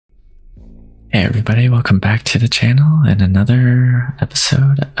Hey everybody, welcome back to the channel and another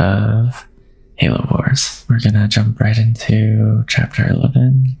episode of Halo Wars. We're gonna jump right into chapter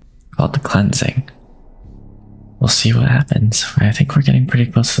 11 called The Cleansing. We'll see what happens. I think we're getting pretty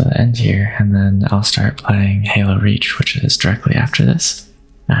close to the end here, and then I'll start playing Halo Reach, which is directly after this.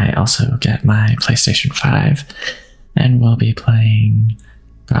 I also get my PlayStation 5 and we'll be playing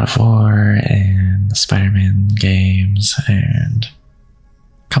God of War and the Spider-Man games and a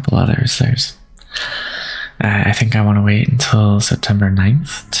couple others. I think I want to wait until September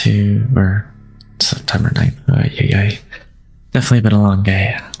 9th or September 9th. Definitely been a long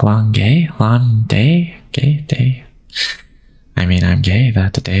day. Gay day. I mean, I'm gay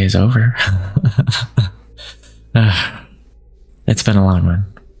that the day is over. It's been a long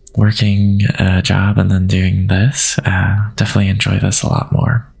one. Working a job and then doing this. Definitely enjoy this a lot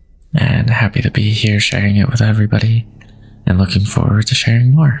more. And happy to be here sharing it with everybody. And looking forward to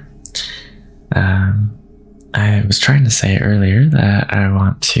sharing more. I was trying to say earlier that I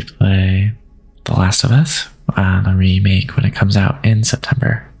want to play The Last of Us, the remake, when it comes out in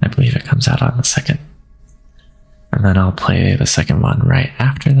September. I believe it comes out on the 2nd. And then I'll play the second one right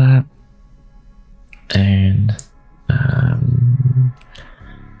after that. And we'll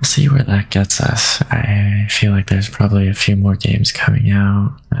see where that gets us. I feel like there's probably a few more games coming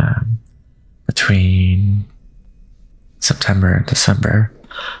out between September and December.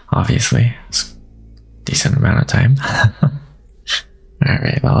 Obviously, it's a decent amount of time.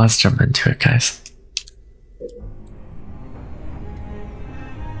 Alright, well, let's jump into it, guys.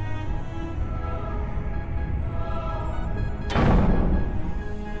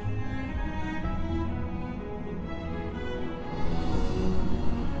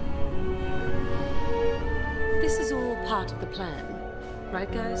 This is all part of the plan, right,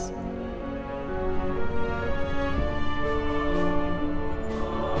 guys?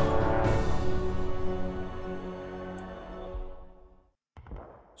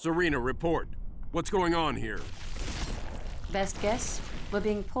 Serena, report. What's going on here? Best guess, we're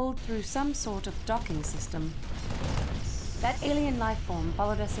being pulled through some sort of docking system. That alien life form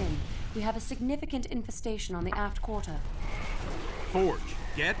followed us in. We have a significant infestation on the aft quarter. Forge,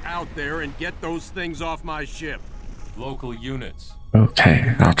 get out there and get those things off my ship. Local units.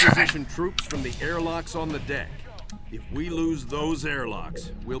 Okay, I'll try. Position troops from the airlocks on the deck. If we lose those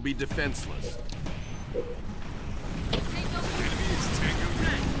airlocks, we'll be defenseless.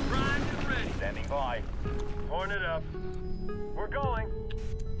 Standing by. Horn it up. We're going.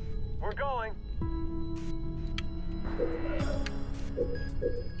 We're going.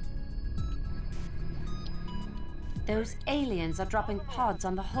 Those aliens are dropping pods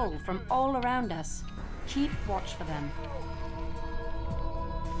on the hull from all around us. Keep watch for them.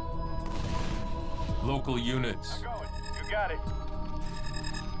 Local units. I'm going. You got it.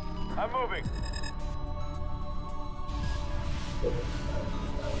 I'm moving.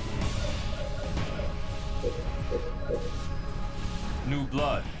 New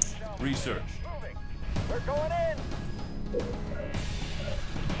blood. Research. Moving. We're going in.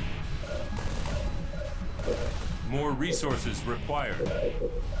 More resources required.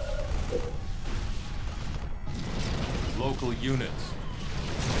 Local units.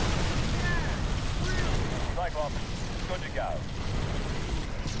 Cyclops, good to go.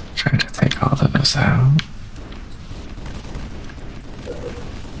 Try to take all of those out.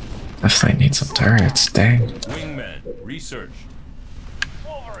 Definitely need some turrets, dang. Wingmen. Research.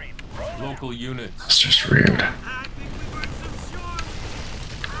 Wolverine. Local units. That's just rude.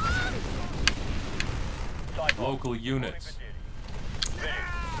 Cyclops, Local units. finish.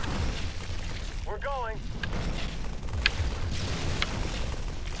 We're going.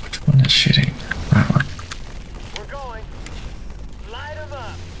 Which one is shooting? That one. We're going. Light them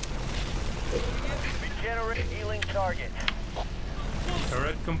up. Regenerate healing target.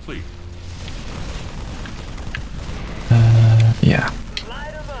 Turret complete. Yeah.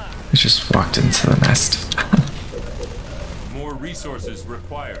 Light them up. I just walked into the nest. More resources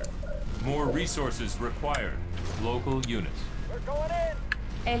required. More resources required. Local units. We're going in.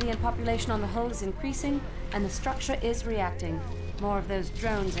 Alien population on the hull is increasing, and the structure is reacting. More of those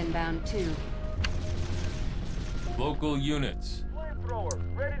drones inbound, too. Local units. Flamethrower,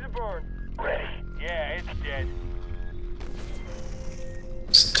 ready to burn. Ready. Yeah, it's dead.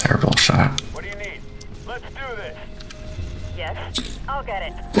 It's a terrible shot. What do you need? Let's do this. Yes, I'll get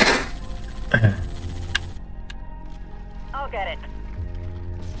it. I'll get it.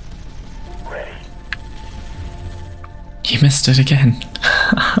 Ready. He missed it again.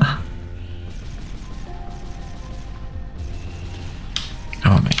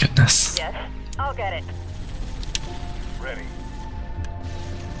 Oh my goodness. Yes, I'll get it. Ready.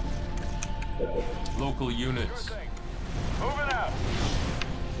 Local units. Moving out.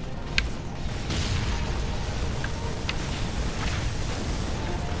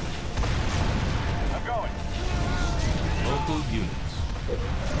 I'm going. Local units.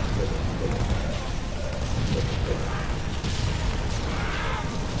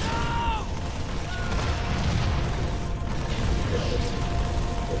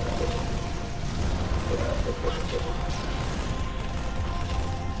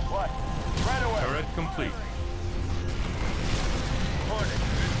 What? Right away. Turret complete. Hornet,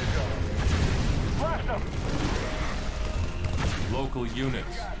 good to go. Blast them. Local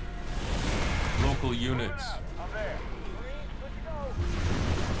units. Local units. I'm there. Let's go.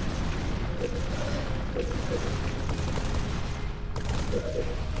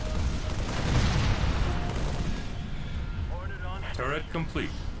 Hornet on. Turret complete.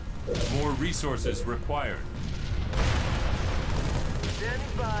 More resources required. Standing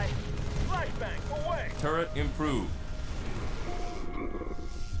by. Flashbang, away. Turret improved.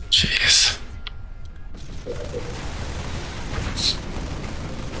 Jeez.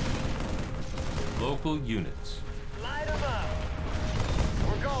 Local units. Light them up.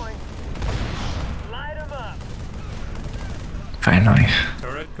 We're going. Light them up. Finally.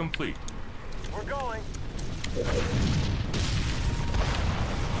 Turret complete. We're going.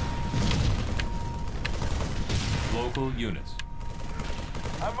 Local units.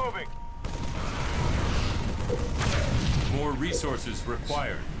 I'm moving. More resources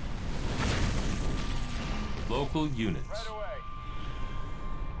required. Local units. Right away.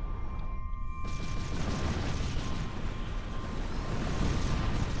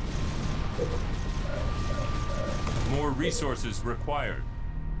 More resources required.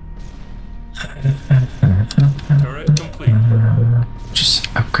 Turret complete. Just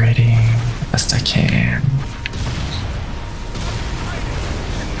upgrading best I can.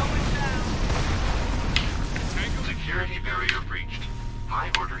 Security barrier breached.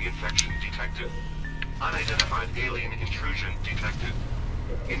 High-order infection detected. Unidentified alien intrusion detected.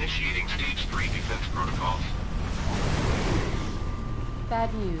 Initiating Stage 3 defense protocols.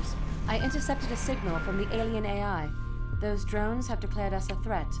 Bad news. I intercepted a signal from the alien AI. Those drones have declared us a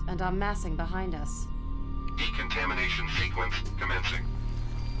threat and are massing behind us. Decontamination sequence commencing.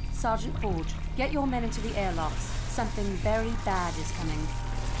 Sergeant Forge, get your men into the airlocks. Something very bad is coming.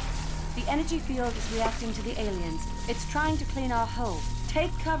 The energy field is reacting to the aliens. It's trying to clean our hull.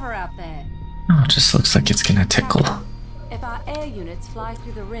 Take cover out there. Oh, it just looks like it's gonna tickle. If our air units fly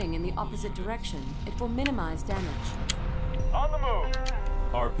through the ring in the opposite direction, it will minimize damage. On the move.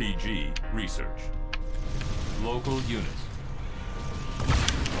 RPG research. Local units.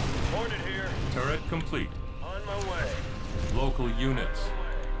 Hornet here. Turret complete. On my way. Local units.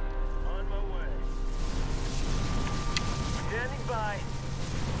 On my way. Standing by.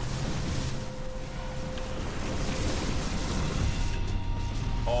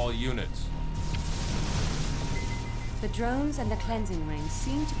 All units. The drones and the cleansing ring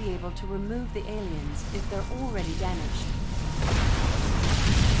seem to be able to remove the aliens if they're already damaged.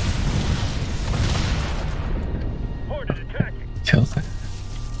 Hornet attacking. Kill them.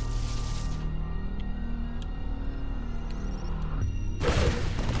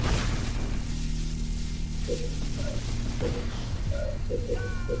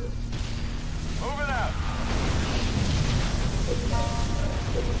 Moving out.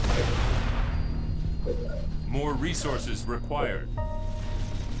 More resources required.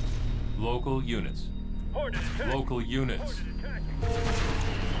 Local units. Hornet attacking. Local units. Hornet attacking.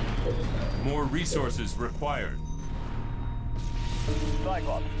 More resources required.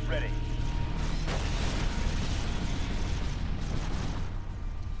 Cyclops, ready.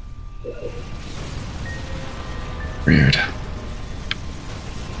 Rude.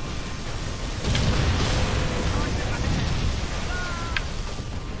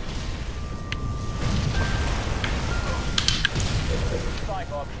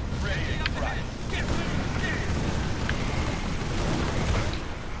 Cyclops, ready to strike.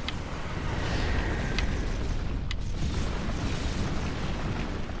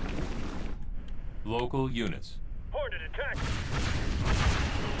 Local units. Hornet attacking.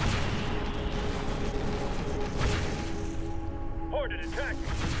 Hornet attacking.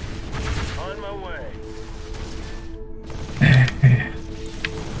 On my way.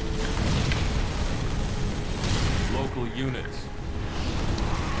 Local units.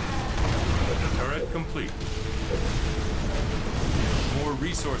 Turret complete. More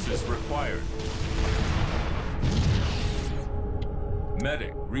resources required.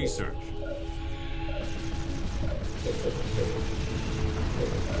 Medic research.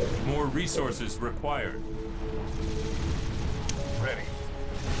 More resources required. Ready.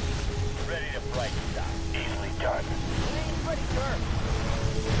 Ready to sir.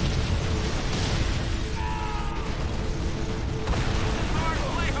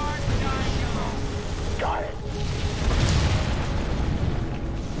 Got it.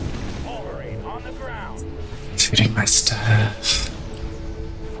 Wolverine on the ground. Shooting my stuff.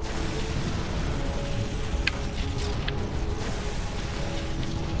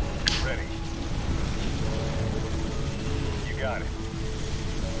 Ready. You got it.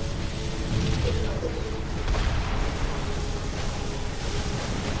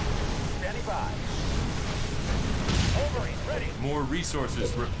 Standing by. Wolverine, ready. More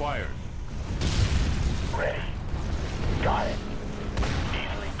resources required. Ready. Got it.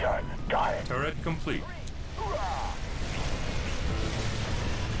 Easily done. Got it. Turret complete. Hoorah!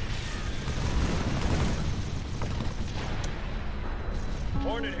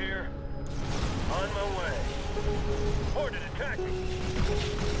 Hornet here. On my way. Hornet attacking.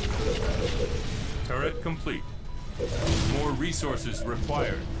 Turret complete. More resources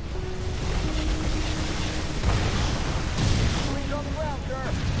required. Marines on the ground, sir.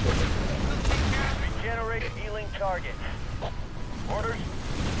 Regenerate healing target. Orders.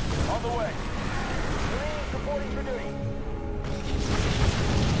 On the way. Marines reporting for duty.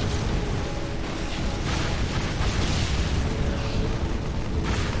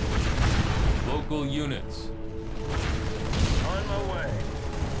 Local units. On my way.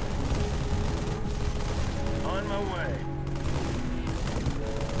 On my way.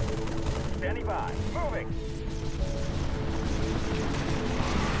 Standing by. Moving.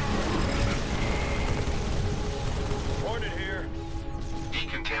 Hornet here.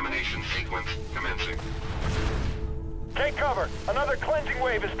 Decontamination sequence commencing. Take cover. Another cleansing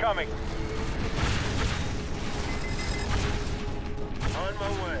wave is coming. On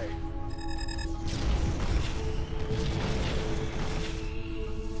my way.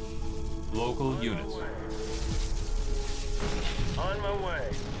 Local units. On my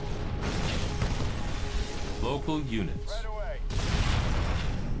way. Local units. Right away.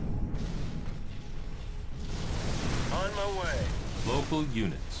 On my way. Local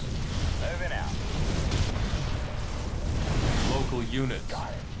units. Moving out. Local units. Got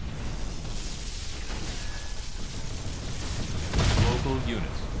it. Local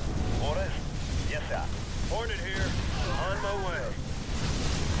units. Orders? Yes, sir. Hornet here. On my way.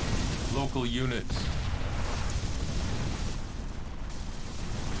 Local units.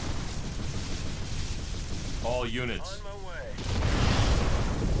 All units. On my way.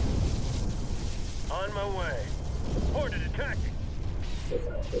 On my way. Hornet attacking.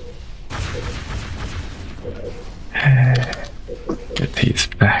 Get these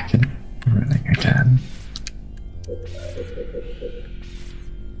back and running again.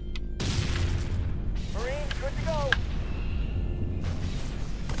 Marines, good to go.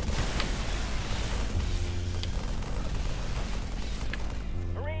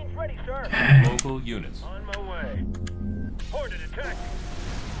 Marines ready, sir. Local units. On my way. Hornet attacking.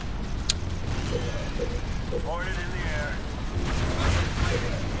 Hornet in the air.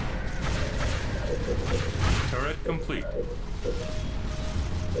 Turret complete.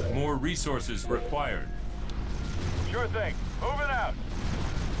 More resources required. Sure thing. Moving out.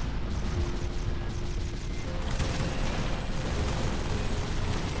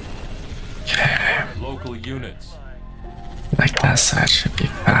 Okay, Local units. like that side should be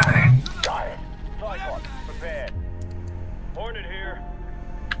fine. Got it. Cyclops, prepared. Hornet here.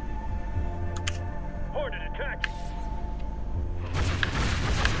 Hornet attacking.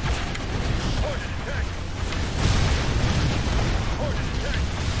 Hornet attacking. Hornet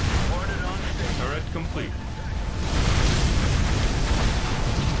attacking. Hornet on station. Turret complete.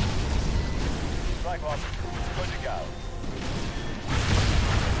 Cyclops, good to go.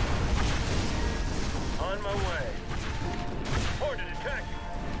 On my way. Hornet attacking.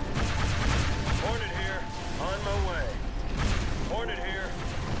 Hornet here. On my way. Hornet here.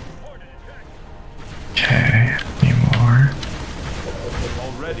 Hornet attacking. Okay, any more?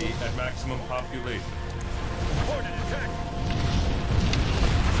 Already at maximum population. Hornet attacking.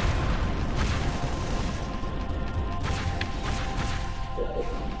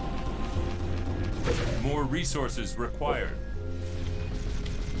 More resources required.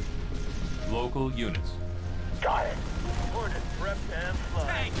 Local units. Got it. Hornet prepped and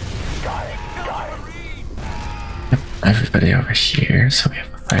flying. Got it. Got it. Yep, everybody over here, so we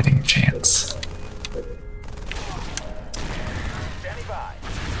have a fighting chance. Standing by.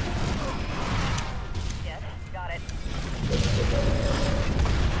 Yes, got it.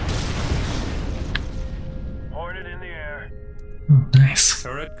 Hornet in the air. Oh, nice.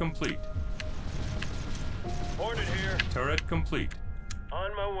 Turret complete. Hornet here. Turret complete.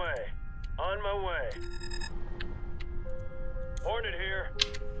 On my way. On my way. Hornet here.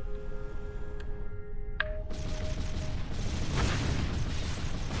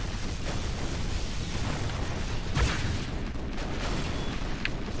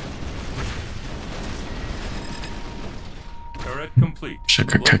 Turret complete.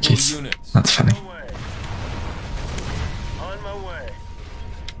 Sugar Local cookies. units. That's funny. On my way.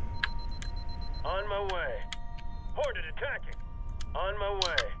 On my way. Hornet attacking. On my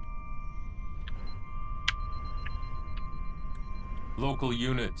way. Local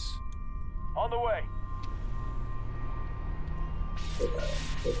units. On the way.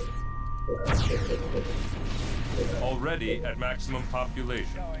 Already at maximum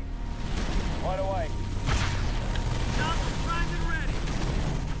population. Going. Right away.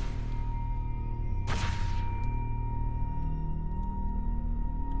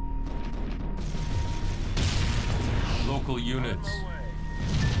 Local units.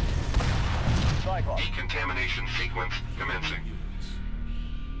 Cyclops. Decontamination sequence commencing.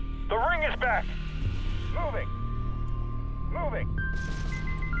 The ring is back. Moving.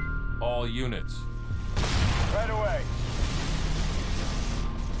 Moving. All units. Right away.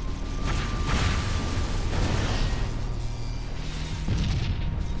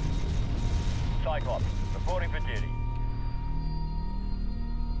 Cyclops, reporting for duty.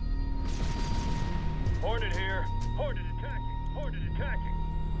 Hornet here. Hornet attacking. Hornet attacking.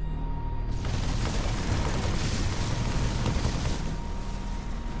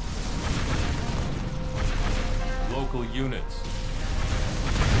 Local units.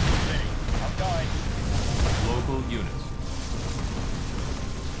 I'm going. Local units.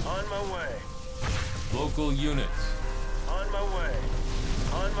 On my way. Local units. On my way.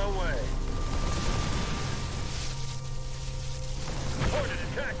 On my way. Hornet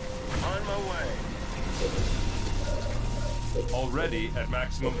attacking. On my way. Already at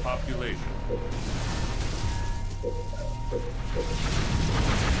maximum population.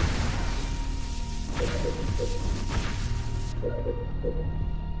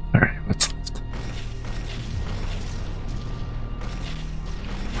 Alright, what's left?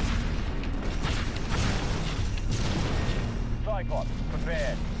 Cyclops,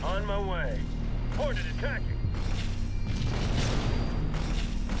 prepared. On my way. Hornet attacking.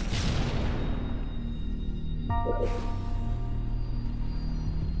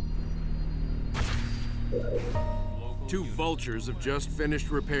 Two vultures have just finished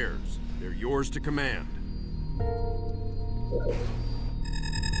repairs. They're yours to command.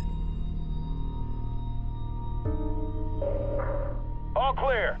 All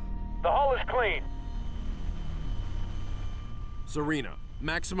clear. The hull is clean. Serena,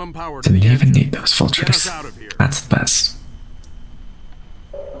 maximum power Do to we the even engine. need those Get vultures? us out of here. That's the best.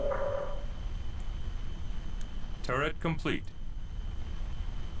 Turret complete.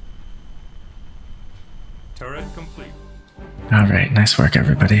 Turret complete. Alright, nice work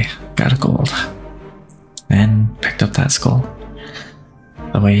everybody. Got a gold. And picked up that skull.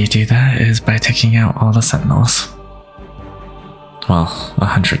 The way you do that is by taking out all the sentinels. Well,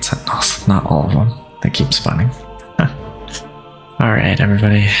 100 sentinels, not all of them. They keep spawning. Alright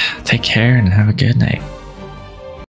everybody, take care and have a good night.